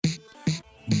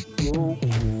It's girl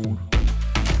code.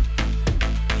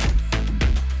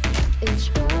 It's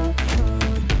girl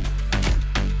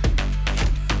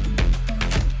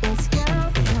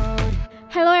code.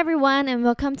 Hello everyone and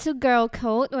welcome to Girl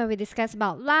Code, where we discuss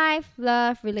about life,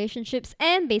 love, relationships,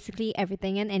 and basically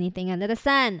everything and anything under the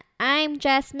sun. I'm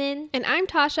Jasmine. And I'm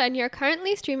Tasha, and you're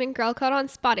currently streaming Girl Code on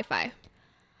Spotify.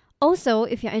 Also,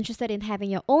 if you're interested in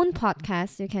having your own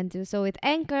podcast, you can do so with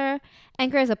Anchor.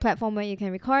 Anchor is a platform where you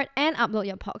can record and upload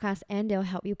your podcast, and they'll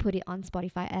help you put it on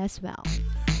Spotify as well.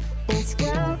 It's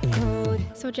girl code.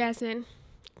 So, Jasmine,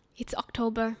 it's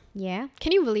October. Yeah?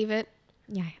 Can you believe it?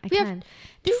 Yeah, I We have can.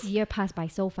 This year passed by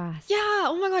so fast. Yeah,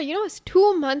 oh my god, it's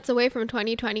 2 months away from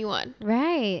 2021.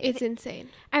 Right. It's insane.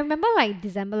 I remember like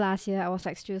December last year, I was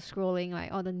like still scrolling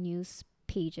like all the news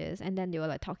pages, and then they were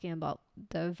like talking about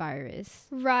the virus.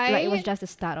 Right? Like it was just the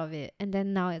start of it, and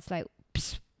then now it's like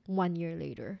 1 year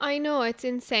later. I know, it's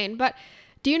insane. But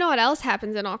do you know what else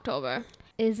happens in October?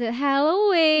 Is it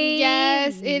Halloween?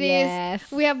 Yes, it Yes.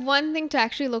 is. We have one thing to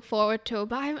actually look forward to,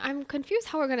 but I'm confused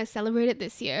how we're going to celebrate it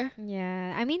this year.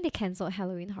 Yeah, I mean they cancelled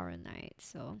Halloween Horror Night,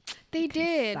 so They it kinda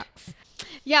did. sucks.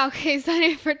 Yeah, okay,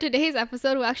 so for today's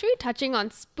episode, we'll actually be touching on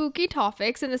spooky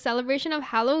topics in the celebration of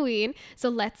Halloween. So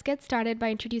let's get started by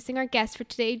introducing our guest for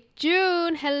today,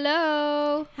 June.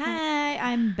 Hello. Hi,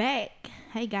 I'm back.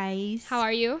 Hi guys. How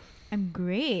are you? I'm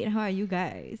great. How are you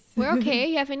guys? We're okay.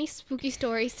 You have any spooky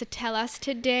stories to tell us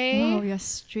today? Wow, you're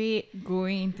straight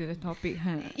going into the topic,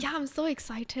 huh? Yeah, I'm so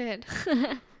excited.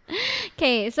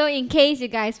 Okay, so in case you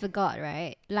guys forgot,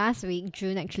 right? Last week,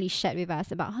 June actually shared with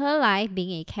us about her life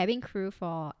being a cabin crew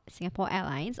for Singapore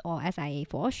Airlines, or SIA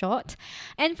for short.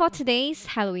 And for today's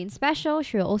Halloween special,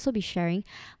 she will also be sharing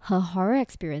her horror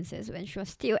experiences when she was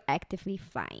still actively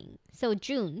flying. So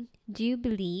June, do you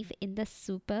believe in the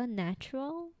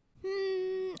supernatural?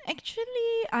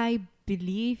 Actually, I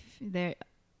believe that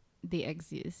they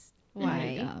exist.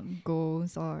 Why? Like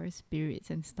ghosts or spirits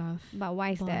and stuff. But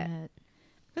why is that?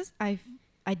 Because I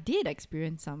did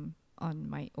experience some on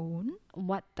my own.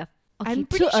 What the... I'm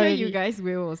pretty too sure early. you guys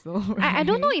will also. I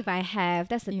don't know right? if I have.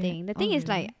 That's the Yeah. thing. The thing Oh, is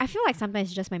like really? I feel like sometimes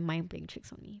it's just my mind playing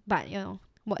tricks on me. But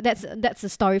that's a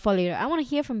story for later. I want to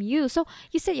hear from you. So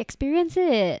you said you experienced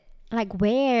it. Like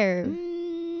where?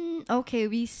 Okay,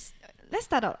 let's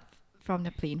start out from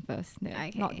the plane first.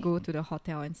 Okay. Not go to the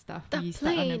hotel and stuff. The we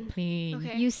start on the plane. plane.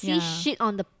 Okay. You see Yeah. shit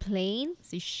on the plane?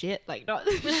 See shit like not.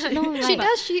 No, She like,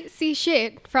 does see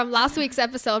shit from last week's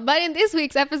episode, but in this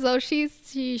week's episode, she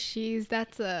sees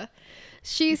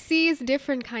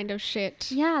different kind of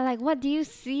shit. yeah. Like what do you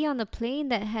see on the plane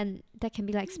that can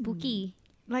be like spooky?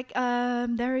 Like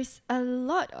there is a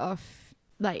lot of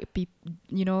like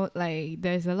people, like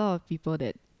there's a lot of people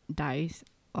that dies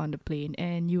on the plane,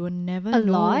 and you will never A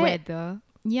know lot? whether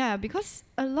because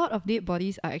a lot of dead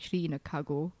bodies are actually in a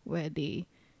cargo where they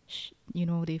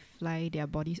they fly their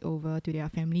bodies over to their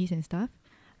families and stuff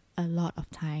a lot of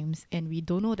times, and we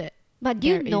don't know that. But do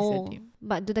you There is a know? deep-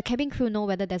 But do the cabin crew know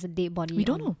whether there's a dead body? We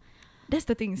don't on- know. That's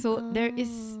the thing. So there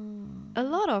is a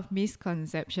lot of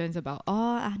misconceptions about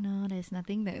no, there's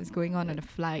nothing that is going on the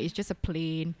flight. It's just a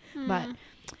plane. But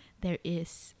there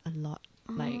is a lot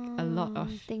of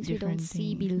things we don't different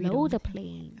see things we below don't the see.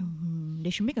 plane. They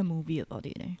should make a movie about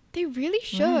it. They really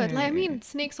should. Like, I mean, Right.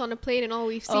 snakes on a plane and all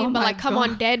we've Oh seen, but my like, come on,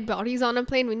 God. dead bodies on a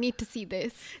plane. We need to see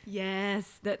this.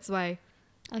 Yes, that's why.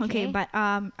 Okay, but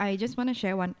I just want to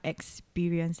share one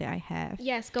experience that I have.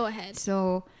 Yes, go ahead.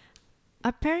 So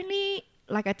apparently,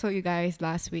 like I told you guys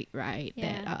last week, right?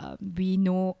 Yeah. That we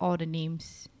know all the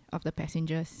names of the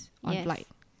passengers on Yes. flight.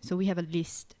 So we have a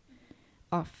list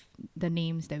of the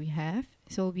names that we have.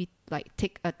 So we like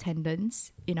take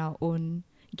attendance in our own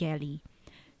galley.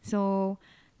 So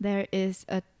there is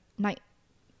a night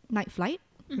flight,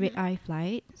 red eye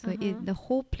flight. So the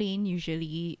whole plane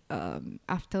usually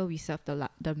after we serve the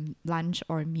lunch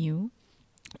or meal,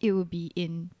 it will be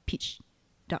in pitch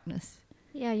darkness.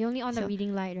 Yeah, you're only on the So-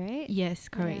 reading light, right? Yes,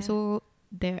 correct. Yeah. So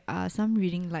there are some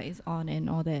reading lights on and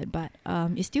all that, but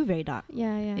it's still very dark.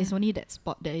 Yeah, yeah. It's only that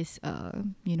spot that is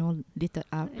lit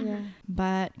up. yeah.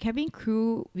 But cabin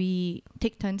crew, we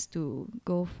take turns to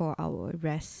go for our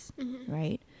rest,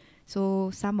 right?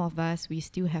 So some of us, we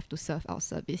still have to serve our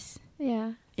service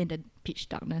Yeah. in the pitch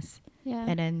darkness, Yeah.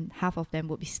 and then half of them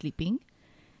will be sleeping.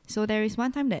 So there is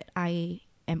one time that I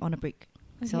am on a break.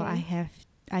 So Okay.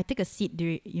 I take a seat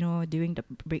during the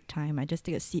break time. I just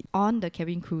take a seat on the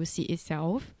cabin crew seat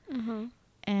itself,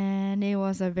 and it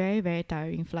was a very, very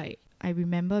tiring flight. I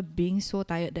remember being so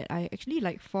tired that I actually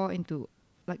like fall into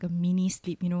like a mini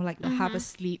sleep, like the half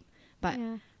asleep but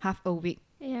yeah. half awake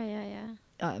Yeah, yeah,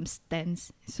 yeah.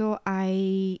 stance. So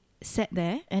I sat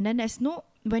there, and then there's no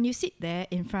when you sit there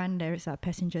in front, there is a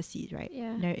passenger seat, right?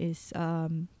 Yeah. There is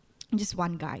just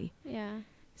one guy. Yeah.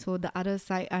 So the other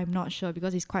side, I'm not sure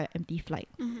because it's quite an empty flight.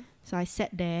 Mm-hmm. So I sat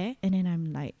there and then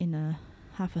I'm like in a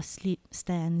half asleep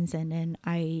stance, and then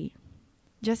I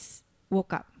just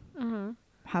woke up Uh-huh.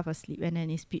 half asleep, and then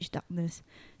it's pitch darkness.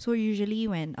 So usually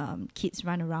when kids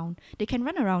run around, they can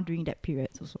run around during that period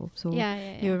also. So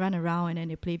Yeah. they will run around and then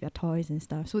they play with their toys and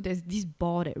stuff. So there's this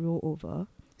ball that roll over.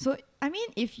 So I mean,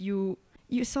 if you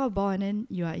saw a ball and then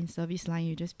you are in service line,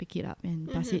 you just pick it up and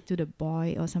pass it to the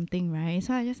boy or something, right?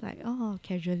 So I just like,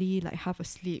 casually, like half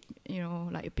asleep,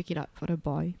 like pick it up for the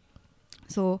boy.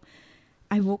 So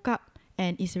I woke up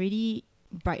and it's already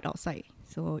bright outside.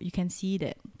 So you can see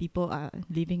that people are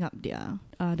leaving up their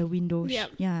the windows. Yep.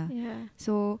 Yeah. Yeah.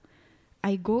 So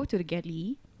I go to the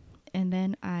galley, and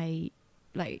then I,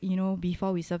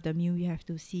 before we serve the meal, you have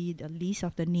to see the list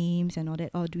of the names and all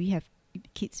that. Or do we have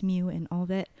kids meal and all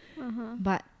that? Uh-huh.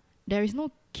 But there is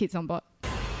no kids on board.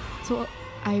 So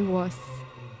I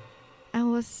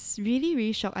was really,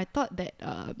 really shocked. I thought that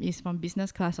it's from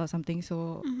business class or something.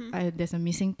 So there's a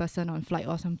missing person on flight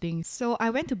or something. So I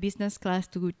went to business class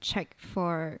to check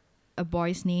for a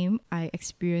boy's name. I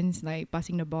experienced like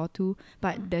passing the ball to,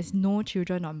 but there's no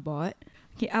children on board.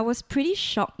 Okay, I was pretty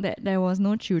shocked that there was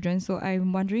no children. So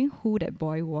I'm wondering who that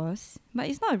boy was. But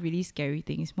it's not a really scary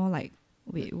thing. It's more like,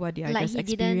 wait, what did I Like just he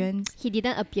experience? he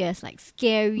didn't appear as like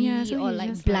scary Yeah, so or he's like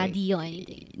just bloody or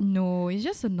anything. No, it's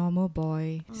just a normal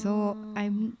boy. So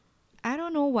Oh. I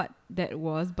don't know what that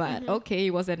was, but okay,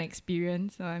 it was an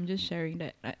experience. So I'm just sharing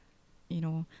that,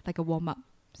 like a warm up.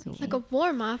 So Like a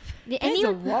warm up. Did it's a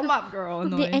anyone warm up, girl.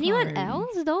 No, did it's not anyone really.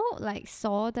 else though like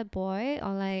saw the boy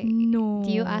or like No.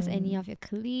 do you ask any of your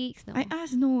colleagues? No. I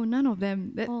asked none of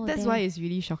them. Oh, That's why damn. it's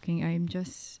really shocking. I'm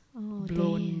just Oh,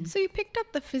 blown. damn. So you picked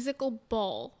up the physical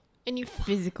ball and you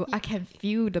physical. I can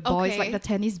feel the ball. It's like Okay. the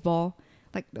tennis ball,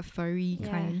 like the furry Yeah.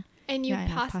 kind. and you Yeah,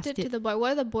 and I passed passed it to it. the boy.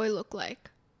 What did the boy look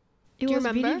like? It Do you was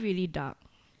really, remember? really dark.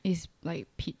 It's like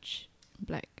pitch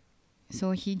black.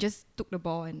 So he just took the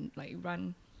ball and like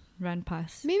run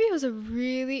past. Maybe it was a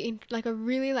really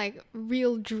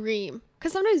real dream.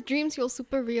 Because sometimes dreams feel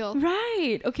super real.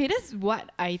 Right. Okay, that's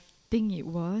what I think it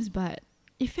was, but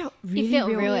it felt really felt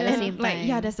real at the Yeah. same Like time.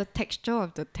 yeah, there's a texture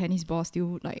of the tennis ball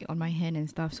still like on my hand and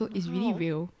stuff. So it's really Wow.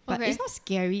 real. But Okay. it's not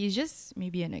scary, it's just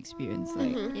maybe an experience.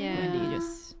 Like when Yeah. they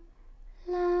just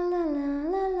La la la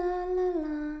la la la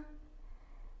la.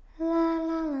 La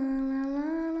la la la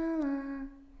la la la.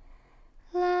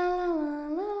 La la la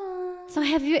la. So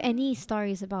have you any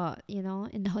stories about, in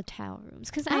the hotel rooms?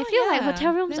 Because I Oh, feel like yeah.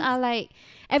 hotel rooms are like,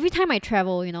 every time I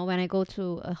travel, when I go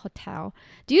to a hotel,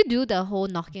 do you do the whole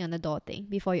knocking on the door thing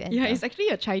before you enter? yeah, it's actually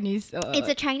a Chinese It's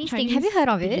a Chinese thing. Have you heard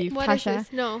of it, belief. What is Tasha?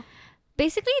 this? No.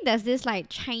 Basically, there's this like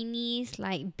Chinese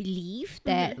like belief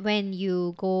that when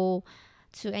you go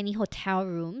to any hotel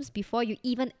rooms, before you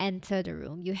even enter the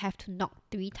room, you have to knock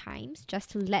 3 times just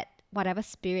to let whatever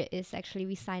spirit is actually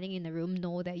residing in the room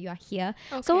know that you are here.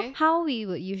 So Okay. how we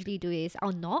would usually do is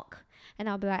I'll knock and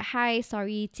I'll be like, hi,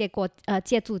 sorry, 借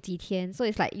住几天. So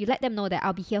it's like you let them know that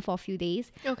I'll be here for a few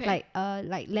days. Okay.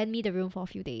 Like lend me the room for a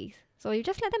few days. So you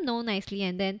just let them know nicely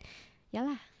and then yeah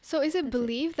lah. So is it That's it.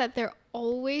 believed that there are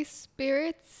always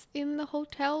spirits in the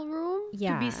hotel room?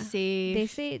 Yeah. To be safe. They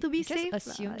say to be just safe.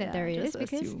 assume lah. that there Yeah, is just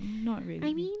because assume. Not really.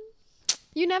 I mean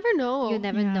You never know. you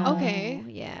never Yeah. know. Okay.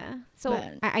 Yeah. So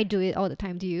But- I do it all the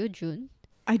time. Do you, June?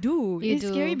 I do. You It's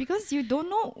scary do. because you don't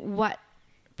know what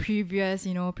previous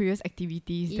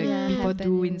activities that Yeah. people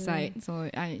do Happen. inside. So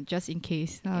I just in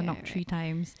case, Yeah, knock right. 3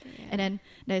 times. And then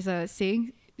there's a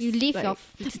saying. You leave like- your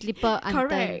slipper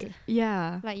correct. unturned.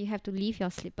 Yeah. Like you have to leave your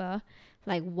slipper.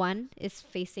 Like one is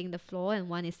facing the floor and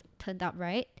one is turned up,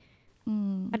 right?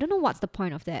 I don't know what's the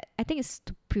point of that. I think it's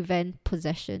to prevent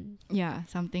possession. Yeah,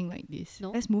 something like this.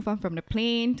 No? Let's move on from the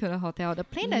plane to the hotel. The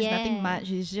plane, there's nothing Yeah. much.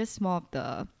 It's just more of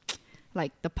the,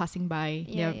 like the passing by.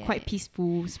 Yeah, They're yeah, quite yeah.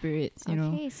 peaceful spirits, you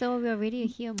know. Okay, so we're ready to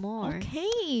hear more.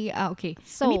 Okay. Okay.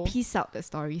 So Let me piece out the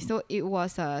story. So it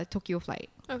was a Tokyo flight.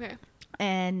 Okay.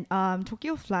 And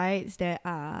Tokyo flights, there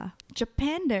are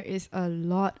Japan. There is a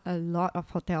lot of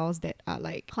hotels that are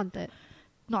like haunted.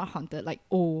 not haunted, like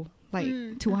old, like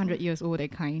 200 years old,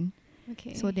 that kind.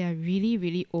 Okay. So they are really,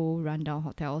 really old, rundown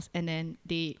hotels, and then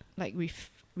they like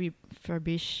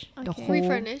refurbish the Okay. whole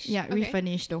Refurnish? Yeah, Okay.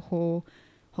 refurnish the whole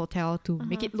hotel to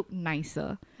make it look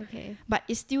nicer. okay. But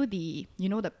it's still the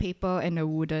the paper and the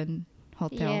wooden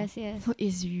hotel. Yes, yes. So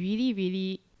it's really,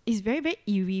 really, it's very, very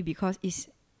eerie because it's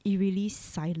eerily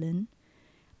silent.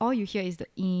 all you hear is the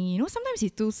you know, sometimes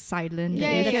it's too silent. Yeah,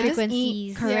 that you yeah, hear yeah. just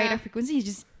Frequencies. correct, Yeah. the frequency is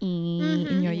just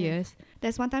in your ears.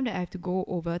 There's one time that I have to go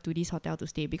over to this hotel to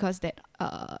stay because that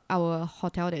our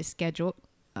hotel that is scheduled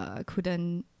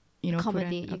couldn't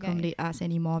Accommodate you accommodate us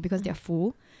anymore because they're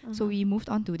full. So we moved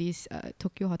on to this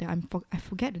Tokyo hotel. I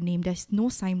forget the name. There's no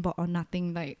signboard or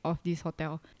nothing like of this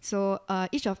hotel. So I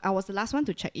was the last one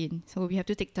to check in. So we have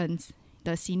to take turns.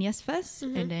 The seniors first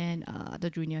and then the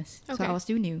juniors. So Okay. I was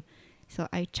still new. So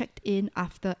I checked in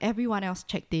after everyone else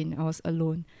checked in. I was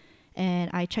alone. And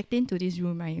I checked into this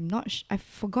room. I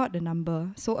forgot the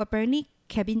number. So apparently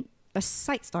a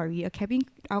side story,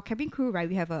 our cabin crew, right,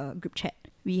 we have a group chat.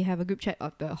 We have a group chat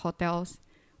of the hotels,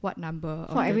 what number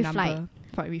For of every the number flight.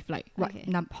 for every flight. What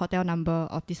Okay. hotel number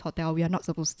of this hotel we are not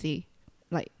supposed to stay.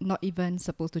 Like not even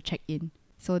supposed to check in.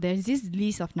 So there's this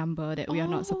list of number that we are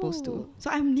not supposed to. So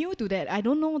I'm new to that. I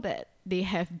don't know that they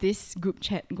have this group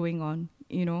chat going on,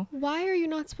 you know. Why are you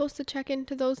not supposed to check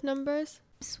into those numbers?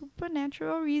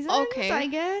 Supernatural reasons, Okay. I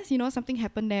guess. You know, something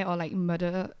happened there or like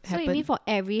murder So happened. you mean for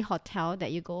every hotel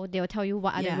that you go, they will tell you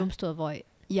what are the Yeah. rooms to avoid?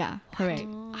 Yeah, correct.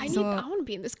 I So- want to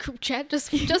be in this group chat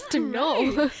just to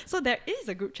know. So there is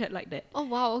a group chat like that. Oh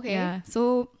wow, okay. Yeah.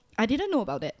 So I didn't know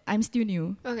about that. I'm still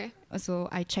new. Okay. So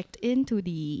I checked into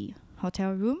the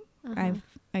hotel room.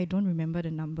 I don't remember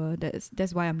the number.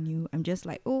 That's why I'm new. I'm just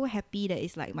like, oh, happy that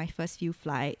it's like my first few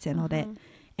flights and all that.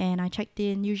 And I checked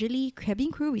in. Usually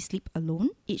cabin crew we sleep alone.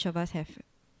 Each of us have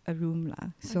a room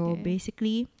lah. So Okay.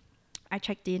 basically, I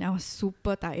checked in. I was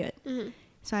super tired. Mhm.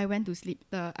 So I went to sleep.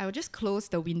 I would just close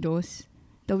the windows.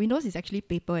 The windows is actually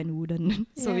paper and wooden.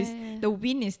 So the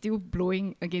wind is still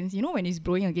blowing against, you know, when it's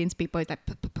blowing against paper, it's like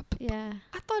pup, pup, pup, pup. Yeah.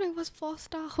 I thought it was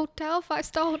 4-star hotel,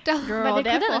 5-star hotel. Girl, they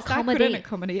that couldn't four-star couldn't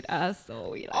accommodate. accommodate us, so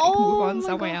we like Oh move on my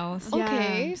somewhere God. else.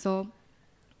 Okay. Yeah. So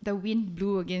the wind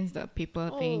blew against the paper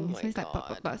Oh thing. my So it's like pop,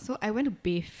 God. pop, pop. So I went to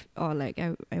bathe or like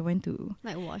I went to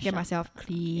Like wash get up. myself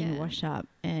clean, Yeah. wash up,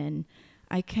 and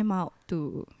I came out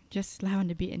to just lie on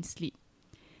the bed and sleep.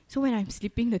 So when I'm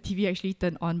sleeping, the TV actually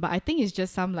turned on, but I think it's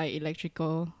just some like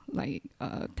electrical, like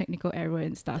technical error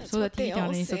and stuff. That's so the what they TV turned all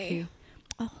on, it's say. okay.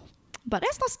 Oh, but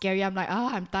that's not scary. I'm like,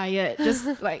 I'm tired.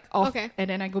 Just like off, Okay. and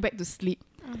then I go back to sleep.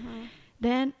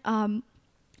 Then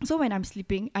so when I'm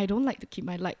sleeping, I don't like to keep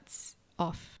my lights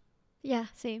off. Yeah,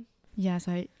 same. Yeah,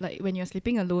 so I, like when you're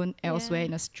sleeping alone elsewhere Yeah.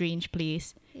 in a strange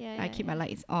place, Yeah. I keep my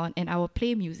lights on and I will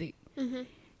play music. Mm-hmm.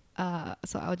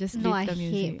 So I'll just No, I leave the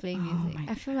music. hate playing Oh music.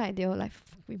 my I feel like they will like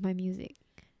f- with my music.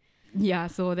 Yeah,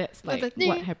 so that's like the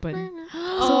what ding, happened.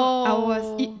 Oh. So I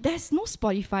was there's no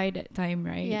Spotify that time,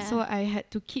 right? Yeah. So I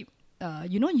had to keep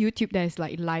you know YouTube there's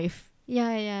like live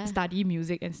Yeah. study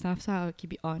music and stuff, so I'll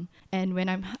keep it on. And when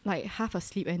I'm like half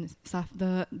asleep and stuff,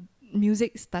 the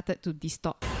music started to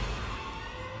distort.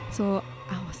 So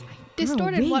I was like, "Girl,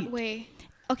 Distorted what wait." way?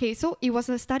 Okay, so it was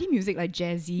a study music like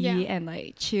jazzy Yeah. and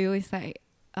like chill. It's like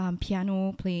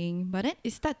piano playing, but then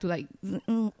it started to like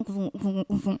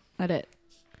like that.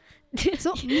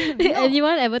 So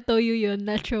Anyone ever told you you're a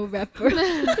natural rapper?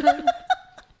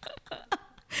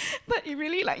 but it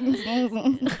really like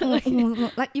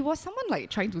like it was someone like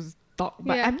trying to talk,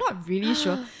 but Yeah. I'm not really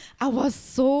sure. I was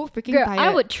so freaking Girl, tired.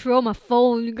 I would throw my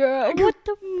phone, girl. What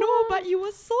the No, but you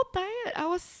were so tired. I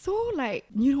was so like,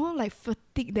 you know, like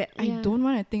fatigued that I Yeah. don't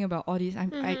want to think about all this.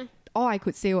 All I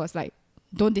could say was like,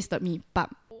 don't disturb me. But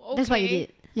That's what you Okay.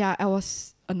 did. yeah, I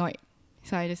was annoyed.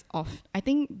 So I just off. I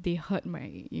think they heard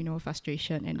my, you know,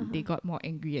 frustration and they got more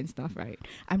angry and stuff, right?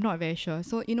 I'm not very sure.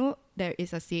 So, you know, there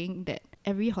is a saying that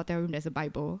every hotel room there's a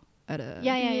Bible at a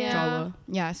Yeah. drawer.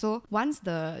 Yeah, so once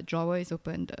the drawer is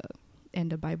open and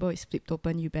the Bible is flipped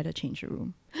open, you better change the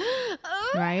room.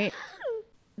 Right?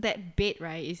 That bed,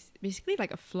 right, is basically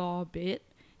like a floor bed.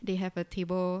 They have a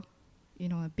table, you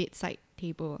know, a bedside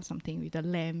table or something with the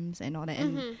lamps and all that.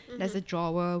 And there's a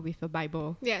drawer with a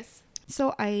Bible. Yes.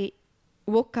 So I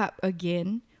woke up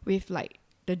again with like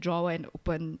the drawer and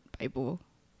open Bible.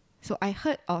 So I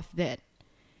heard of that.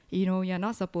 You know, you're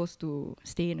not supposed to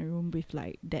stay in a room with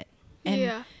like that. And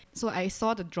yeah. so I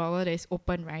saw the drawer that is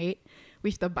open, right?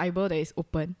 With the Bible that is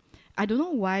open. I don't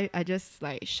know why I just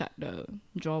like shut the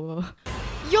drawer.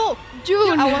 Yo,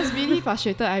 June. I was really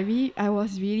frustrated. I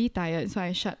was really tired. So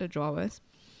I shut the drawers.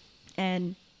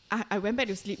 And I went back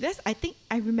to sleep. I think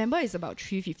I remember it's about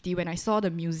 3:50 when I saw the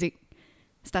music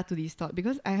start to distort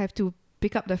because I have to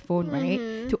pick up the phone,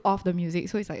 right? To off the music.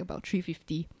 So it's like about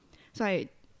 3:50. So I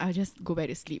just go back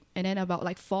to sleep. And then about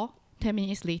like 10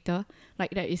 minutes later,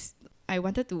 like I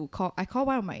wanted to call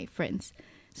one of my friends.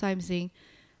 So I'm saying,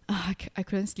 I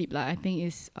couldn't sleep. I think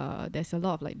it's there's a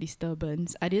lot of like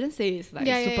disturbance. I didn't say it's like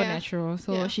Yeah, yeah, yeah. supernatural.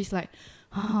 So Yeah. she's like,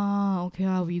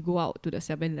 okay, we go out to the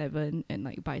 7-Eleven and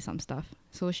like buy some stuff.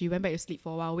 So she went back to sleep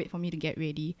for a while, wait for me to get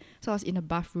ready. So I was in the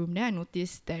bathroom. Then I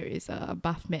noticed there is a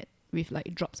bath mat with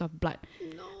like drops of blood.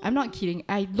 No. I'm not kidding.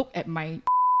 I look at my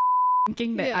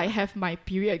thinking that I have my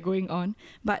period going on,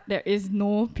 but there is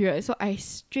no period. So I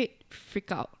straight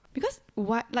freak out. Because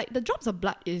what, like the drops of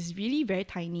blood is really very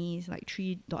tiny. It's like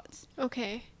 3 dots.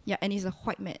 Okay. Yeah, and it's a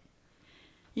white mat.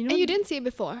 You know, And you didn't see it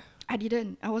before? I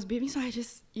didn't. I was bathing, so I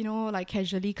just, like Mm-hmm.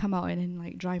 casually come out and then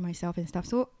like dry myself and stuff.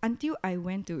 So until I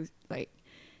went to like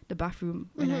the bathroom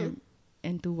when I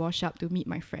and to wash up to meet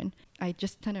my friend. I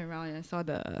just turned around and I saw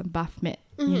the bath mat,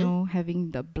 you know,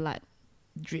 having the blood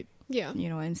drip, you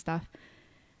know, and stuff.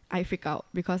 I freak out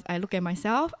because I look at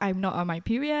myself, I'm not on my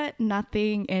period,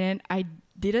 nothing, and then I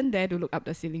didn't dare to look up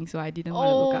the ceiling, so I didn't want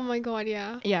to look up. Oh my god,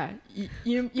 yeah. Yeah,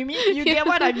 you mean you get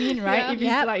what I mean, right? If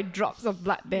it's like drops of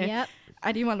blood there,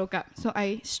 I didn't want to look up, so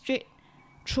I straight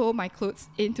throw my clothes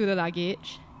into the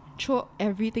luggage, throw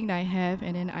everything that I have,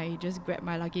 and then I just grab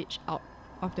my luggage out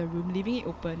of the room, leaving it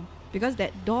open because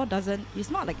that door doesn't. It's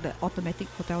not like the automatic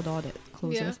hotel door that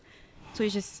closes. So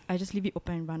I just leave it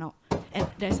open and run out. And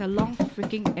there's a long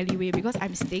freaking alleyway because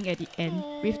I'm staying at the end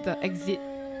with the exit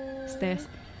stairs.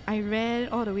 I ran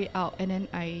all the way out and then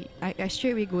I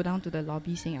straight away go down to the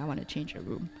lobby saying I want to change a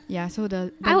room. Yeah, so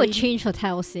the I would lady, change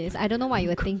hotels, sis. I don't know what you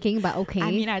were thinking, but okay.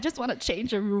 I mean, I just want to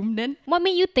change a room then. What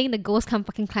made you think the ghost can't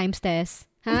fucking climb stairs?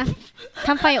 Huh?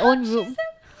 Can't find your own room.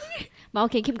 But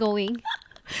okay, keep going.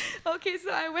 Okay,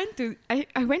 so I went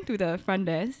to the front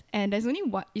desk and there's only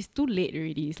one. It's too late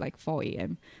already. It's like 4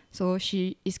 a.m. So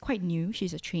she is quite new.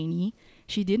 She's a trainee.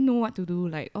 She didn't know what to do.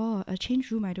 Like, oh, a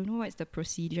change room. I don't know what's the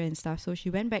procedure and stuff. So she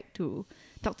went back to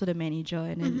talk to the manager,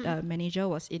 and then the manager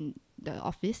was in the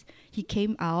office. He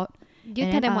came out. Did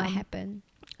you tell them what happened?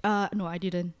 No, I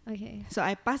didn't. Okay. So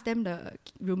I passed them the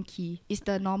room key. It's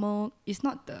the normal. It's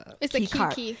not the. It's key the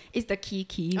card. key. It's the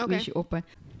key Okay. which you open.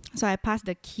 So I passed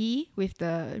the key with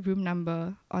the room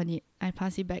number on it. I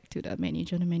passed it back to the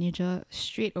manager. The manager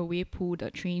straight away pulled the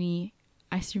trainee.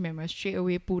 I still remember, straight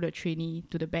away pulled the trainee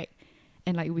to the back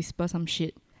and like whisper some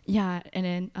shit. Yeah, and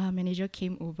then manager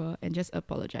came over and just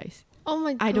apologized. Oh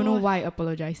my god. I don't know why I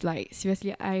apologized. Like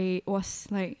seriously, I was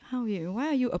like, why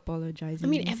are you apologizing? I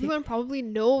mean, And he said, everyone probably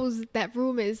knows that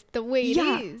room is the way it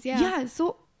is. Yeah,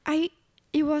 so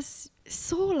it was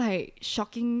so like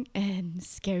shocking and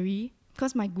scary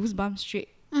because my goosebumps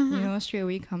straight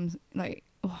away comes like,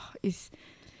 it's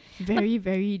very,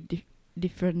 very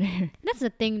different. That's the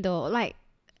thing though. Like,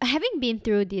 having been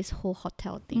through this whole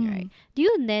hotel thing, right? Do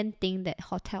you then think that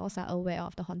hotels are aware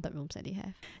of the haunted rooms that they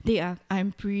have? They are.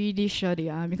 I'm pretty sure they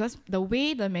are because the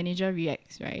way the manager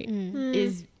reacts, right,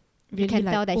 is really You can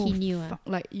like, tell that he knew. fuck,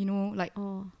 like,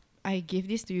 I gave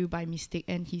this to you by mistake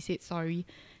and he said sorry.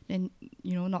 Then,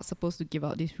 not supposed to give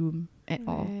out this room at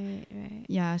all. Right.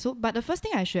 Yeah, so, but the first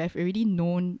thing I should have already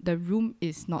known, the room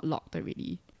is not locked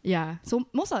already. Yeah, so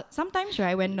sometimes,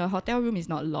 right, when the hotel room is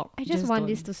not locked, I just want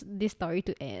don't. this story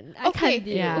to end. I Okay, can't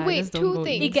deal. Yeah, wait, just don't two go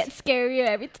things. It gets scarier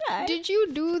every time. Did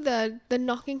you do the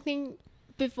knocking thing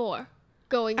before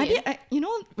going I in? did,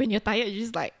 when you're tired, you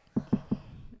just like,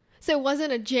 So it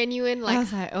wasn't a genuine I like.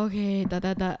 was like, okay,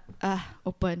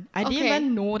 open. I didn't Okay.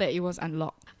 even know that it was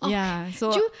unlocked. Okay. Yeah,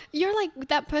 so You're like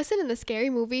that person in the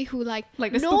scary movie who like the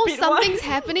knows stupid something's one.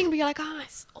 happening, but you're like,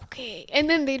 it's okay, and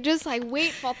then they just like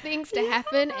wait for things to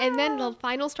happen, and then the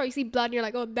final story, you see blood, and you're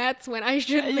like, oh, that's when I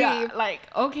should leave. yeah, like,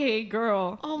 okay,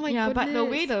 girl. Oh my yeah, but the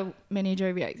way goodness. the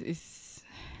manager reacts is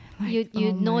like,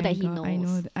 You know my that he God, I know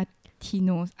knows. that he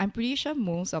knows. I'm pretty sure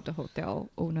most of the hotel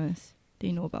owners,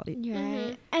 they know about it.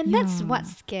 Right. And that's Yeah. what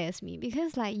scares me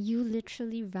because like you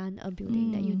literally run a building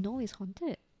that you know is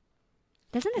haunted.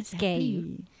 Doesn't it scare you?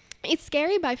 Exactly. It's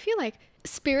scary, but I feel like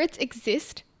spirits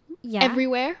exist Yeah.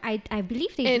 everywhere. I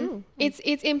believe they And do. it's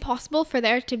impossible for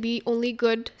there to be only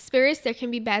good spirits. There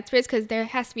can be bad spirits because there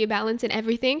has to be a balance in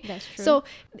everything. That's true. So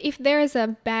if there is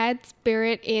a bad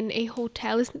spirit in a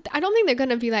hotel, I don't think they're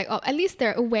gonna be like, at least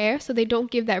they're aware, so they don't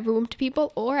give that room to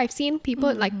people. Or I've seen people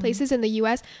at like places in the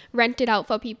U.S. rent it out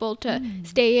for people to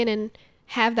stay in and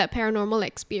have that paranormal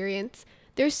experience.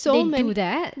 There's so they many. do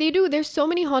that. They do. There's so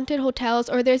many haunted hotels,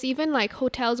 or there's even like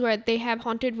hotels where they have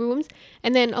haunted rooms,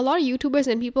 and then a lot of YouTubers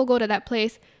and people go to that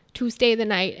place to stay the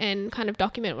night and kind of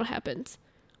document what happens.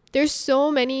 There's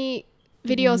so many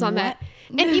videos on that.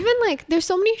 And even like there's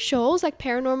so many shows like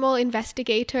Paranormal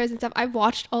Investigators and stuff. I've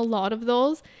watched a lot of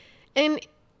those. And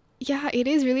yeah, it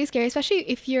is really scary, especially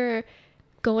if you're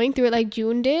going through it like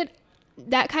June did.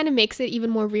 That kind of makes it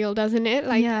even more real, doesn't it?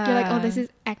 Like you're like, oh, this is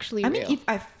actually real. I mean, if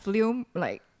I film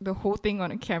like the whole thing on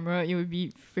a camera, it would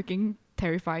be freaking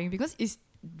terrifying because it's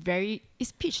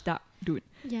pitch dark. dude.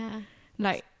 Yeah.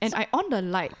 Like, and I on the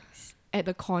lights at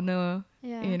the corner,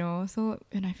 Yeah. you know. So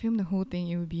when I film the whole thing,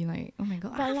 it would be like, oh my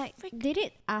god. But like, did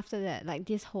it after that, like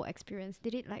this whole experience,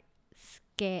 did it like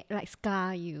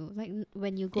scar you? Like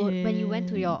when you went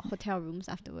to your hotel rooms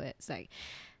afterwards, like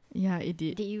yeah, it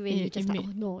did. did you really just like, oh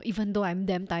no, even though I'm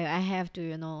damn tired, I have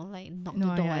to, like knock the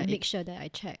door yeah, and make sure that I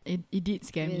check. It did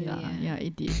scare me Really, lah. yeah. Yeah,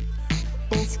 it did.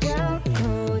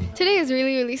 Today is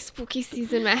really, really spooky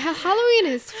season, man. Halloween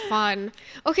is fun.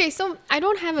 Okay, so I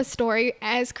don't have a story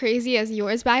as crazy as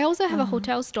yours, but I also have a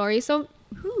hotel story. So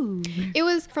it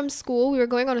was from school. We were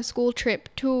going on a school trip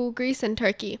to Greece and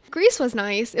Turkey. Greece was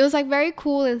nice. It was like very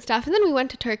cool and stuff. And then we went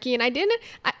to Turkey, and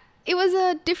it was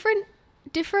a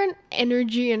different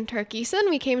energy in Turkey. So then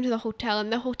we came to the hotel,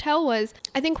 and the hotel was,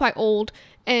 I think, quite old.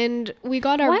 And we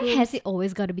got our Why rooms. has it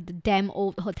always got to be the damn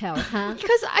old hotel, huh?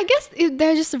 Because I guess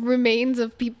they're just remains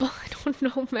of people. I don't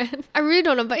know, man. I really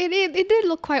don't know. But it did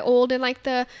look quite old. And like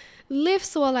the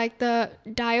lifts were like the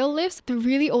dial lifts, the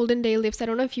really olden day lifts. I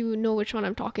don't know if you know which one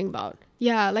I'm talking about.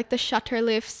 Yeah, like the shutter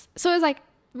lifts. So it was like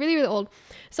really, really old.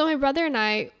 So my brother and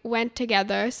I went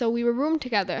together. So we were roomed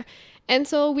together. And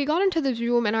so we got into this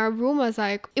room, and our room was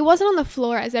like, it wasn't on the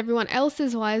floor as everyone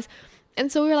else's was. And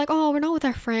so we were like, oh, we're not with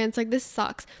our friends. Like, this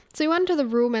sucks. So we went into the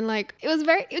room, and like,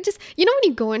 it just, you know,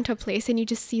 when you go into a place and you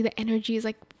just see the energy is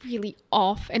like really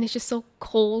off, and it's just so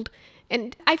cold.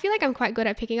 And I feel like I'm quite good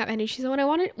at picking up energy. So when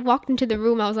I walked into the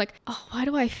room, I was like, oh, why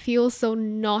do I feel so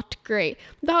not great?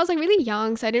 But I was like really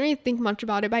young, so I didn't really think much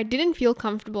about it, but I didn't feel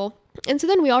comfortable. And so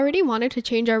then we already wanted to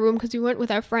change our room because we went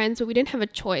with our friends, but we didn't have a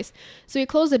choice. So we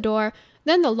closed the door.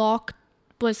 Then the lock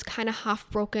was kind of half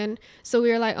broken. So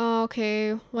we were like, oh,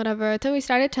 okay, whatever. Then we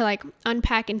started to like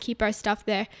unpack and keep our stuff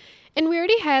there. And we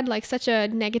already had like such a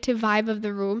negative vibe of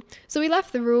the room. So we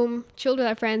left the room, chilled with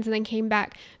our friends, and then came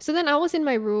back. So then I was in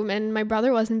my room, and my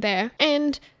brother wasn't there.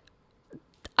 And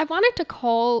I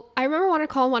remember wanting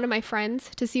to call one of my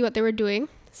friends to see what they were doing.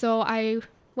 So I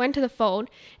went to the phone,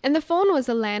 and the phone was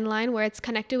a landline where it's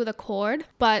connected with a cord,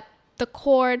 but the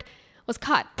cord was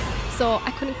cut. So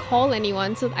I couldn't call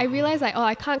anyone. So I realized like, oh,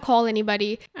 I can't call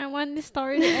anybody. I want this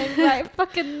story to end right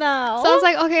fucking now. So I was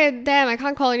like, okay, damn, I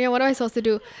can't call anyone. What am I supposed to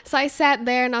do? So I sat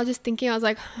there, and I was just thinking, I was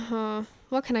like,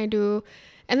 what can I do?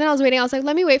 And then I was waiting. I was like,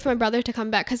 let me wait for my brother to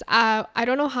come back, because I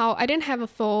don't know how. I didn't have a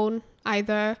phone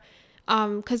either,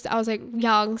 because I was like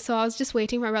young. So I was just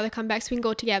waiting for my brother to come back so we can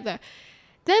go together.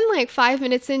 Then like 5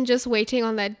 minutes in, just waiting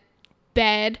on that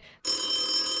bed,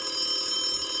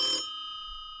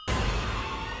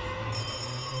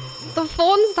 the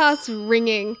phone starts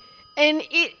ringing, and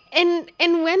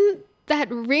when that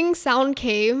ring sound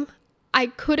came, I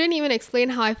couldn't even explain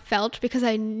how I felt, because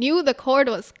I knew the cord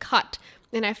was cut,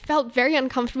 and I felt very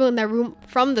uncomfortable in that room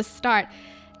from the start.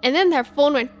 And then their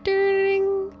phone went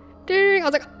ding, ding. I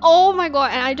was like, oh my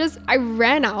god. And I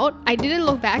ran out. I didn't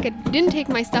look back. I didn't take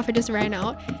my stuff. I just ran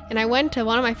out, and I went to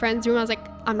one of my friends' room. I was like,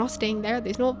 I'm not staying there.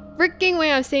 There's no freaking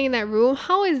way I'm staying in that room.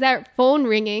 How is that phone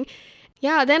ringing?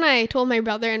 Yeah, then I told my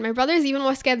brother, and my brother is even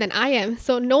more scared than I am.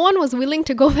 So no one was willing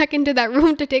to go back into that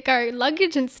room to take our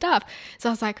luggage and stuff. So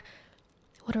I was like,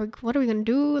 what are we going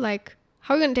to do? Like,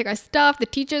 how are we going to take our stuff? The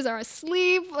teachers are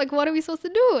asleep. Like, what are we supposed to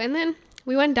do? And then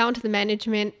we went down to the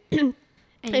management. And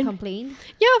you complained?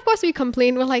 Yeah, of course we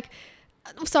complained. We're like,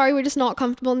 sorry, we're just not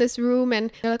comfortable in this room.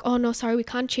 And they're like, oh no, sorry, we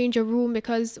can't change your room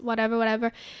because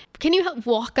whatever. Can you help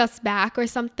walk us back or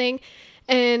something?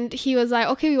 And he was like,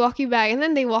 okay, we walk you back. And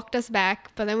then they walked us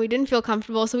back, but then we didn't feel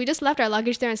comfortable. So we just left our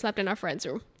luggage there and slept in our friend's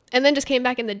room. And then just came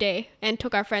back in the day and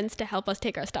took our friends to help us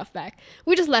take our stuff back.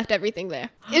 We just left everything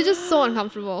there. It was just so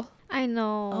uncomfortable. I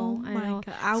know. Oh I my know.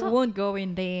 god, I won't go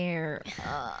in there.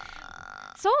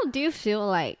 So do you feel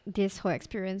like this whole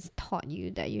experience taught you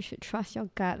that you should trust your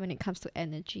gut when it comes to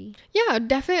energy? Yeah,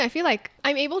 definitely. I feel like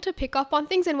I'm able to pick up on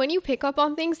things, and when you pick up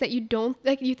on things that you don't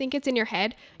like, you think it's in your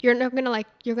head, you're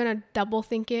gonna double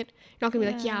think it. You're not gonna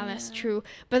be like, yeah, that's true.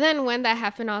 But then when that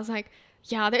happened, I was like,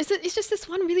 yeah, it's just this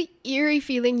one really eerie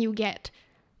feeling you get.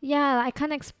 Yeah, I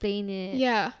can't explain it.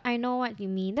 Yeah. I know what you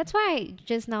mean. That's why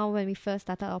just now when we first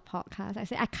started our podcast, I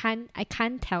said I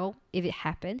can't tell if it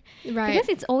happened. Right. Because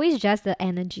it's always just the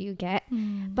energy you get.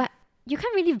 But you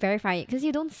can't really verify it because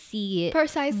you don't see it.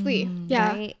 Precisely.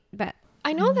 Yeah. Right? But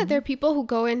I know that there are people who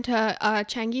go into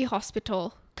Changi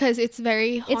Hospital because it's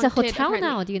very haunted. it's a hotel apparently.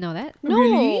 now. Do you know that? No.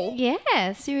 Really?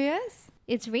 Yes. Serious?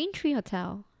 It's Raintree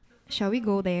Hotel. Shall we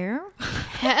go there?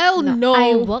 Hell no.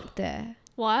 I worked there.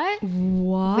 What?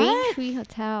 What? Raintree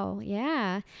Hotel.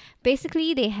 Yeah.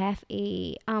 Basically, they have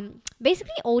a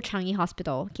basically Old Changi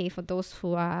Hospital. Okay, for those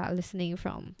who are listening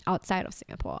from outside of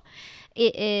Singapore,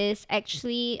 it is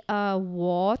actually a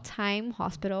wartime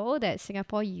hospital that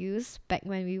Singapore used back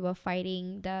when we were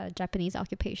fighting the Japanese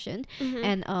occupation,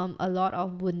 and a lot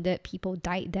of wounded people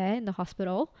died there in the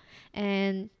hospital,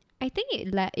 and I think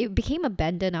it became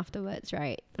abandoned afterwards,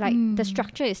 right? Like the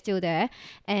structure is still there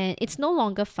and it's no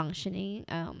longer functioning.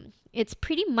 It's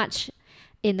pretty much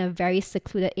in a very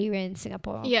secluded area in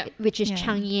Singapore, Yeah. which is Yeah.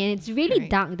 Changi, and it's really Right.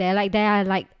 dark there. Like there are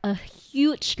like a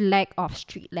huge lack of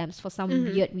street lamps for some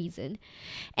weird reason,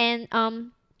 and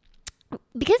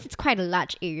because it's quite a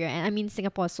large area, and I mean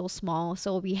Singapore is so small,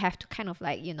 so we have to kind of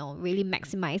like, you know, really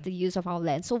maximize the use of our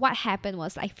land. So what happened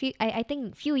was I think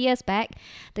a few years back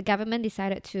the government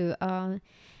decided to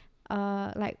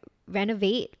like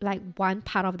renovate like one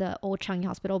part of the old Changi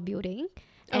Hospital building,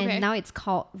 and Okay. now it's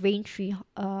called Raintree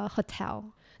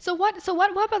Hotel. So what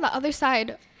about the other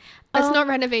side that's not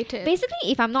renovated? Basically,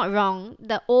 if I'm not wrong,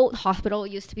 the old hospital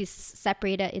used to be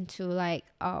separated into like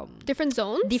Different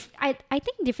zones? I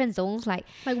think different zones, like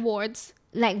Wards.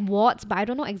 wards, but I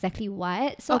don't know exactly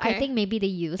what. So I Okay. think maybe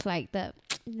they use like the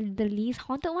least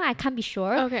haunted one. I can't be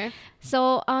sure. Okay.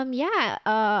 So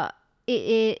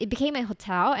it became a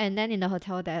hotel, and then in the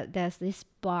hotel there's this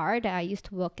bar that I used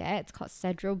to work at. It's called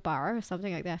Cedro Bar or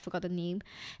something like that. I forgot the name.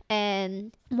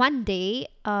 And one day,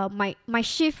 my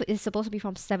shift is supposed to be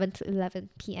from 7 to 11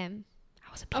 p.m.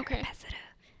 I was a beer Okay. ambassador.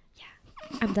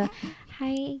 Yeah, I'm the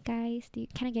hi guys.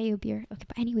 Can I get you a beer? Okay,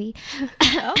 but anyway.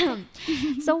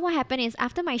 So what happened is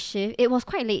after my shift, it was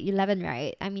quite late, 11,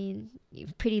 right? I mean,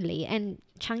 pretty late, and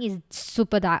Changi is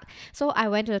super dark. So I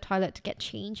went to the toilet to get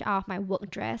changed out of my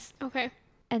work dress. Okay.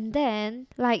 And then,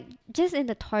 like, just in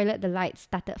the toilet, the lights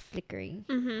started flickering.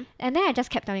 Mm-hmm. And then I just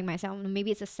kept telling myself, maybe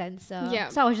it's a sensor. Yeah.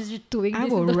 So I was just doing I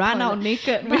this will in the run out toilet.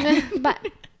 naked. But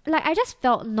like, I just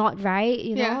felt not right,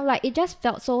 you know? Yeah. Like, it just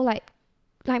felt so, like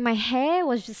my hair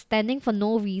was just standing for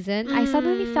no reason. I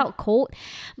suddenly felt cold.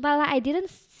 But, like, I didn't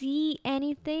see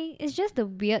anything. It's just the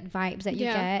weird vibes that you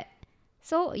Yeah. get.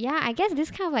 So, yeah, I guess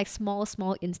this kind of, like, small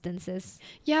instances.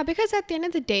 Yeah, because at the end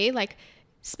of the day, like,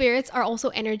 spirits are also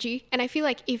energy, and I feel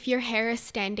like if your hair is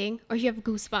standing or you have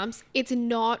goosebumps, it's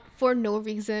not for no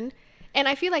reason. And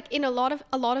I feel like in a lot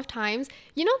of times,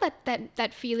 you know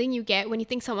that feeling you get when you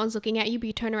think someone's looking at you, but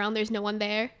you turn around, there's no one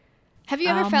there. Have you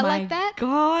ever felt like that?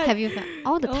 God. Have you felt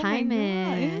all the Oh my time, God.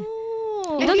 man?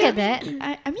 Ew. You don't get that?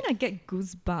 I mean, I get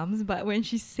goosebumps, but when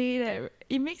she say that,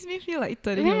 it makes me feel like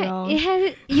turning Right. around.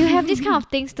 You have these kind of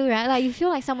things too, right? Like you feel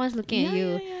like someone's looking at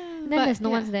you. Yeah. And then But, there's no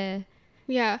yeah. one's there.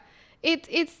 Yeah, it's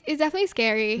definitely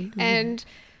scary, and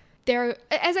they're,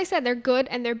 as I said, they're good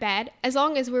and they're bad as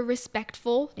long as we're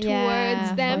respectful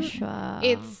towards them. For sure.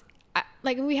 It's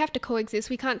like we have to coexist.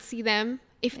 We can't see them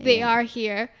if they are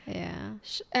here. yeah.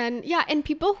 And yeah, and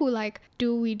people who like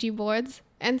do Ouija boards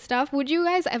and stuff, would you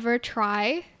guys ever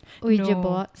try? Ouija No.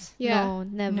 boards. Yeah. No,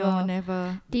 never. No,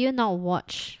 never. Do you not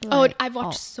watch? Oh, like, I've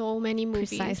watched so many movies.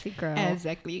 Precisely, girl.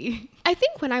 Exactly. I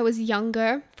think when I was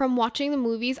younger, from watching the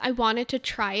movies, I wanted to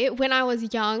try it when I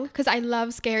was young because I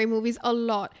love scary movies a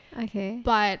lot. Okay.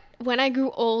 But when I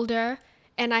grew older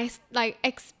and I like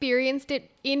experienced it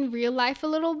in real life a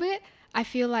little bit, I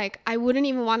feel like I wouldn't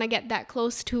even want to get that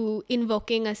close to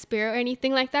invoking a spirit or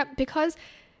anything like that, because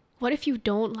what if you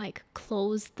don't like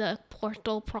close the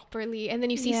portal properly and then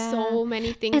you see Yeah. so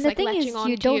many things And the like thing latching is, on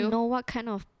you to don't you? know what kind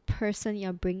of person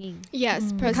you're bringing. Yes, You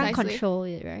can't precisely. control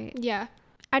it, right? Yeah.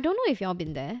 I don't know if y'all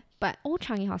been there, but Old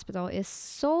Changi Hospital is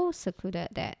so secluded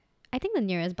that I think the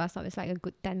nearest bus stop is like a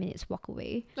good 10 minutes walk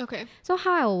away. Okay. So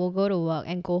how I will go to work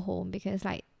and go home, because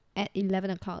like at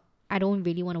 11 o'clock, I don't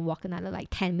really want to walk another like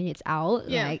 10 minutes out.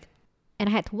 Yeah. Like, and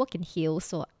I had to work in heels,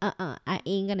 so I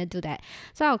ain't gonna do that.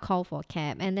 So I'll call for a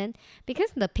cab, and then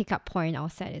because the pickup point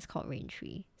outside is called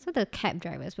Raintree, so the cab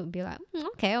drivers would be like,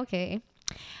 okay.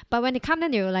 But when they come,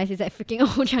 then they realize it's at freaking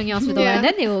Old Changi Hospital, Yeah. and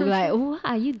then they will be like, what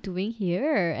are you doing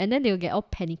here? And then they'll get all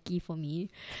panicky for me.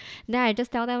 Then I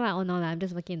just tell them like, oh no, I'm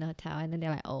just working in the hotel, and then they're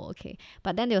like, oh okay.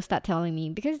 But then they'll start telling me,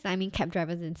 because I mean cab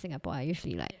drivers in Singapore are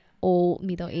usually like old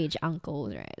middle-aged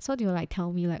uncles, right? So they'll like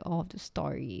tell me like all of the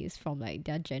stories from like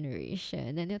their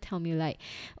generation, and they'll tell me like,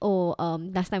 oh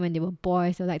last time when they were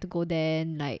boys they like to go there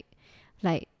and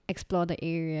like explore the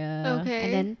area. Okay.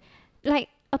 And then like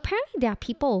apparently there are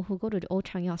people who go to the Old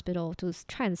Changi Hospital to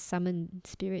try and summon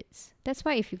spirits. That's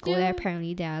why if you go there, Yeah.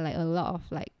 apparently there are like a lot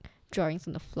of like drawings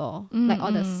on the floor, like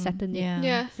all the satanic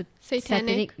Yeah.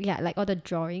 Satanic. yeah, like all the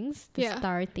drawings, the Yeah.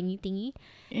 star thingy.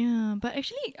 Yeah, but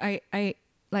actually, I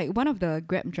like one of the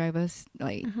Grab drivers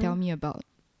like tell me about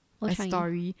Oh, a Changi.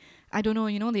 story. I don't know,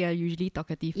 you know, they are usually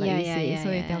talkative, like Yeah, they yeah, say. yeah, So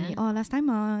they tell yeah. me, oh, last time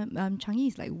Changi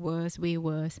is like worse, way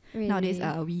worse. Nowadays,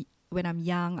 when I'm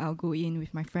young, I'll go in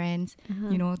with my friends,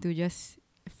 you know, to just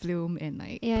film and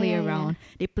like Yeah, play yeah, yeah. around.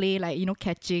 They play like, you know,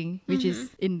 catching, which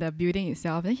is in the building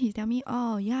itself. Then he tell me,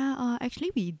 oh yeah,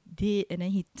 actually we did. And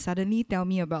then he suddenly tell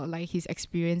me about like his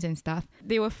experience and stuff.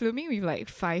 They were filming with like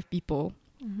 5 people.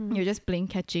 You're just playing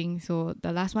catching. So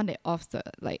the last one that offs the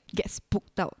like gets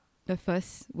spooked out, the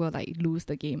first will like lose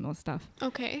the game or stuff.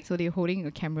 Okay. So they're holding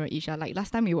a camera each. Like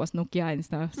last time it was Nokia and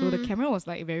stuff. So the camera was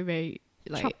like very, very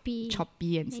like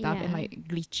choppy and stuff and Yeah. like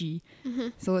glitchy.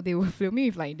 So they were filming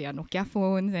with like their Nokia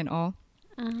phones and all.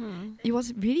 It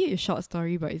was really a short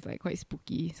story, but it's like quite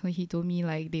spooky. So he told me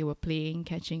like they were playing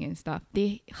catching and stuff.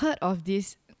 They heard of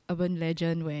this urban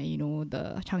legend where, you know,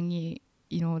 the Changi,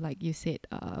 you know, like you said,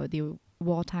 they were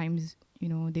war times, you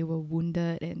know, they were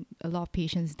wounded and a lot of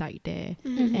patients died there.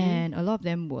 And a lot of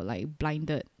them were like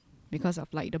blinded because of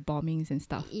like the bombings and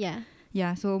stuff.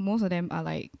 Yeah, so most of them are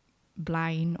like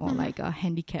blind or like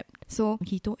handicapped. So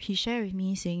he shared with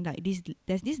me saying like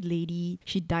there's this lady,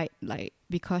 she died like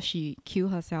because she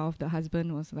killed herself. The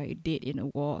husband was like dead in a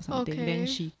war or something. Okay. Then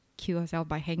she killed herself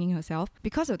by hanging herself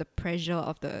because of the pressure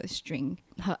of the string.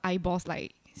 Her eyeballs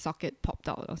like socket popped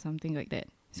out or something like that.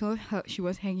 So she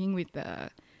was hanging with the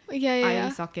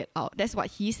eye socket out. That's what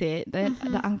he said. Then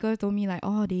the uncle told me like,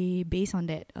 oh, they based on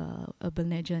that urban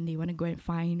legend, they want to go and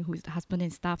find who's the husband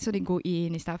and stuff. So they go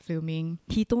in, they start filming.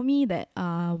 He told me that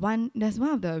there's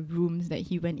one of the rooms that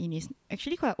he went in is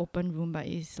actually quite an open room, but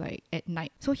it's like at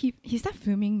night. So he started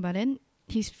filming, but then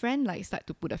his friend like started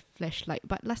to put a flashlight,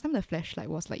 but last time the flashlight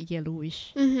was like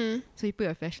yellowish. So he put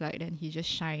a flashlight, then he just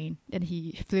shine, and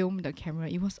he filmed the camera.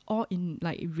 It was all in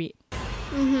like red.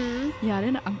 Yeah,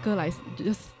 then the uncle like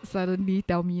just suddenly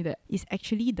tell me that it's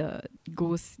actually the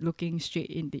ghost looking straight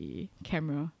in the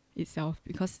camera itself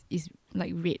because it's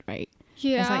like red, right?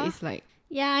 Yeah. That's why it's like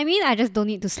Yeah, I mean, I just don't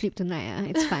need to sleep tonight.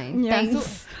 It's fine. Yeah,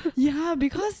 Thanks. yeah,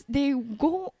 because they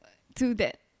go to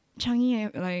that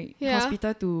Changi like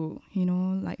hospital to, you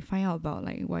know, like find out about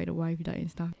like why the wife died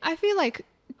and stuff. I feel like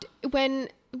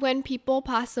when people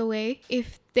pass away,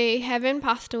 if they haven't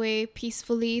passed away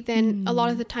peacefully, then a lot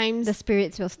of the times The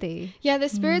spirits will stay. the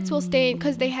spirits will stay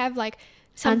because they have like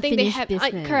something they have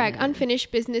Unfinished business. correct,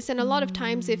 unfinished business. And a lot of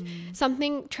times if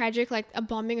something tragic like a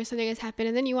bombing or something has happened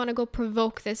and then you want to go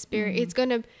provoke the spirit,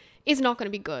 it's not going to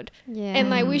be good. Yeah. And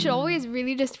like we should always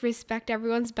really just respect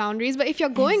everyone's boundaries. But if you're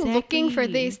going looking for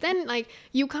Exactly. this, then like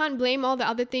you can't blame all the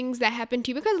other things that happen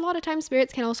to you, because a lot of times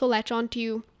spirits can also latch on to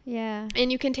you Yeah.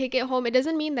 and you can take it home. It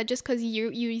doesn't mean that just because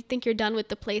you think you're done with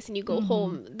the place and you go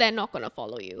home, they're not going to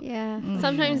follow you. Yeah.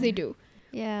 Sometimes they do.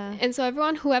 Yeah. And so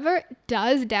everyone, whoever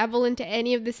does dabble into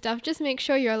any of this stuff, just make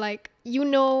sure you're like, you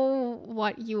know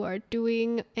what you are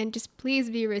doing, and just please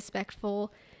be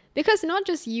respectful, because not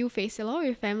just you face it, a lot of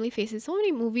your family faces. So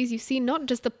many movies you see, not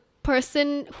just the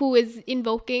person who is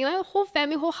invoking, like the whole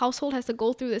family, whole household has to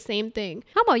go through the same thing.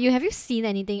 How about you? Have you seen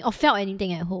anything or felt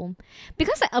anything at home?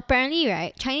 Because like, apparently,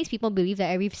 right, Chinese people believe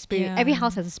that every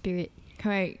house has a spirit.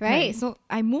 Correct. Right? So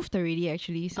I moved already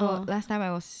actually. So Oh. last time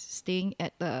I was staying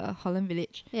at the Holland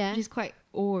Village, Yeah. which is quite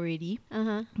old already.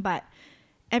 But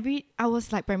But I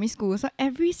was like primary school, so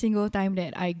every single time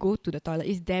that I go to the toilet,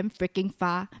 it's damn freaking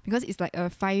far because it's like a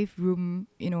 5-room,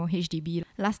 you know, HDB.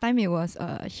 Last time it was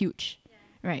huge,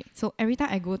 right? So every time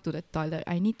I go to the toilet,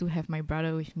 I need to have my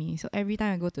brother with me. So every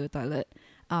time I go to the toilet,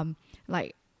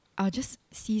 like I'll just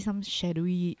see some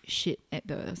shadowy shit at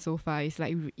the sofa. It's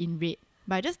like in red.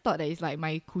 But I just thought that it's like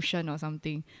my cushion or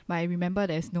something. But I remember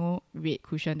there's no red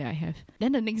cushion that I have.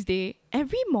 Then the next day,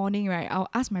 every morning, right, I'll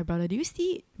ask my brother, do you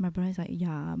see it? My brother's like,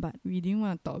 yeah, but we didn't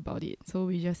want to talk about it. So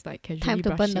we just like casually time to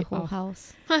brush burn the it whole off.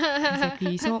 house.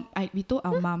 Exactly. So we told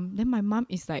our mom. Then my mom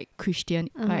is like Christian.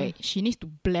 Like she needs to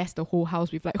bless the whole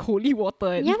house with like holy water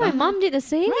and Yeah, my stuff. mom did the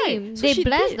same. Right. So They she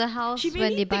bless did. the house She when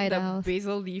really they buy take the house.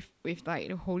 basil leaf with like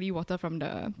the holy water from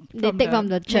the They take from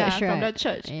the church, yeah, right? from the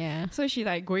church. Yeah. So she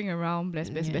like going around bless.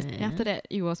 And Yeah. after that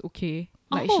it was okay.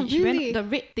 Like Oh, she really? went, the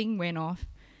red thing went off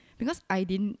because I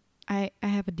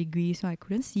have a degree, so I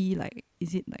couldn't see like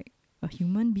is it like a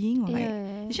human being or like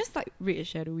Yeah. it's just like red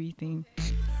shadowy thing.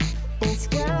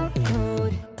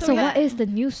 So what is the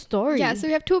new story? Yeah, so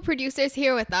we have two producers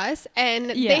here with us, and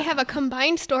they Yeah. have a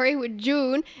combined story with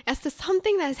June as to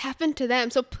something that has happened to them.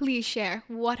 So please share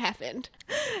what happened.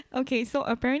 Okay, so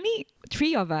apparently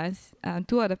 3 of us,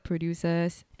 2 of the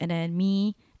producers, and then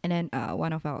me, and then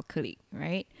one of our colleague,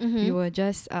 right? We were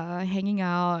just hanging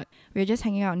out. We were just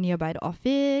hanging out nearby the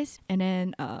office, and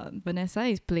then Vanessa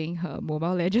is playing her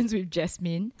Mobile Legends with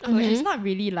Jasmine. So she's not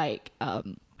really like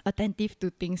attentive to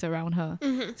things around her.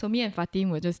 So me and Fatin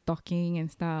were just talking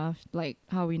and stuff like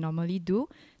how we normally do.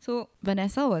 So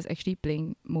Vanessa was actually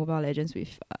playing Mobile Legends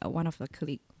with one of the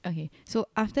colleagues. Okay, so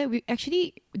after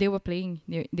they were playing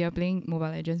Mobile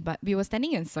Legends, but we were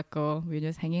standing in a circle. We were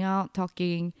just hanging out,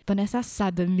 talking. Vanessa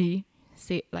suddenly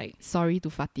said like sorry to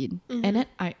Fatin, and then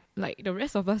I like the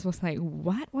rest of us was like,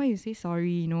 what? Why you say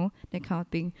sorry? You know, that kind of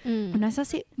thing. Vanessa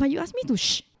said, but you asked me to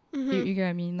shh. You get what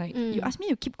I mean? Like you asked me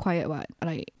to keep quiet, what?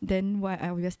 Like then why?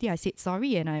 Obviously I said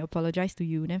sorry and I apologized to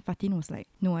you. Then Fatin was like,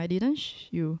 no, I didn't shh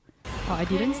you, or I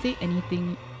didn't say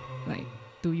anything like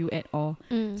to you at all.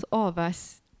 So all of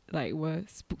us like were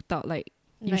spooked out. Like,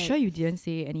 you sure you didn't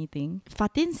say anything?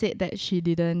 Fatin said that she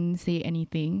didn't say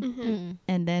anything,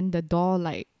 and then the door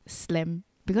like slammed.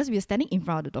 Because we were standing in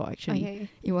front of the door actually. Okay.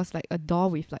 It was like a door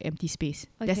with like empty space.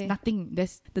 There's Okay. nothing.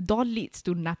 The door leads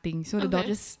to nothing. So the door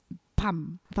just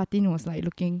pam. Fatin was like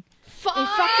looking. Fuck!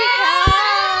 Fucking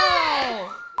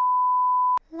hell!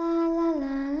 La la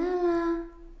la la la.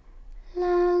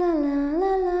 La la la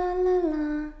la la la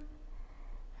la.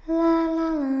 La la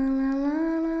la la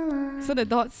la la la. So the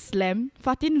door slammed.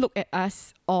 Fatin looked at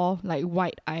us all like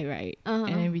wide eye, right? Uh-huh.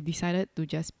 And then we decided to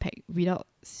just pack without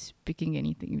speaking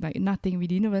anything. Like nothing. We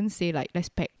didn't even say like let's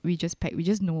pack. We just pack. We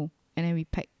just know. And then we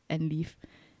pack and leave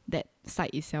that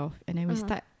site itself. And then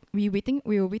we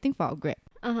were waiting for our Grab.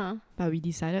 But we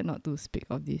decided not to speak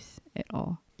of this at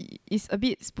all. It's a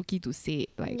bit spooky to say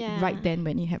like right then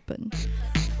when it happened.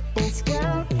 It's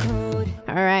girl code.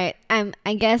 All right.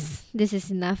 I guess this is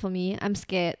enough for me. I'm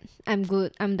scared. I'm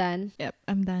good. I'm done. Yep,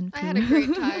 I'm done too. I had a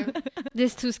great time.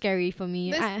 This is too scary for me.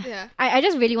 Yeah. I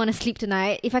just really want to sleep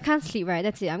tonight. If I can't sleep, right,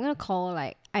 that's it. I'm gonna call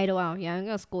like either one. Yeah, I'm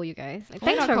gonna scold you guys. Like,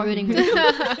 thanks not for calling ruining me?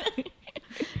 this.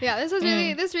 Yeah, this was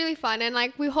really fun, and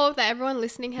like we hope that everyone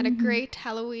listening had a great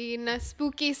Halloween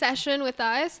spooky session with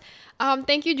us.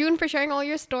 Thank you, June, for sharing all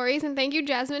your stories, and thank you,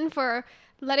 Jasmine, for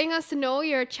letting us know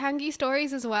your Changi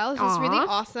stories as well. This was really Aw.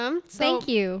 awesome. So, Thank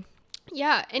you.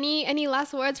 Yeah, any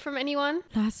last words from anyone?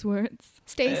 Last words.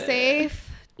 Stay safe.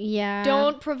 Yeah.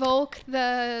 Don't provoke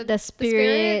the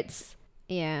spirits.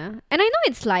 Yeah. And I know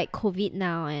it's like COVID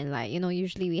now, and like, you know,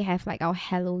 usually we have like our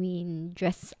Halloween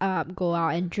dress up, go out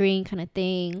and drink kind of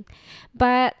thing.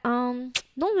 But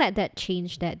don't let that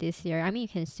change that this year. I mean, you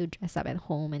can still dress up at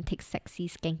home and take sexy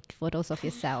skank photos of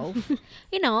yourself.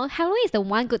 You know, Halloween is the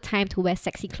one good time to wear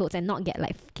sexy clothes and not get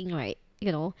like fucking like,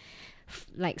 you know,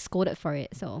 like scolded for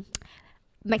it. So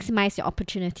maximize your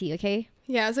opportunity, okay?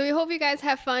 Yeah, so we hope you guys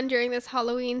have fun during this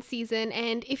Halloween season.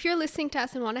 And if you're listening to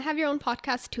us and want to have your own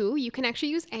podcast too, you can actually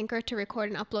use Anchor to record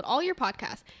and upload all your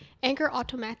podcasts. Anchor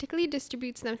automatically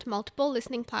distributes them to multiple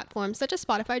listening platforms such as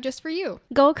Spotify just for you.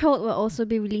 Go Code will also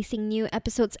be releasing new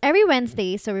episodes every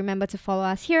Wednesday, so remember to follow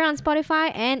us here on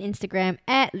Spotify and Instagram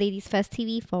at Ladies First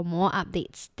TV for more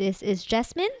updates. This is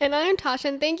Jasmine. And I'm Tasha,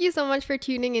 and thank you so much for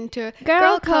tuning into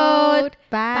Girl Code.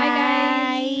 Bye,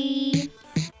 Bye.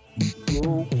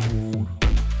 guys.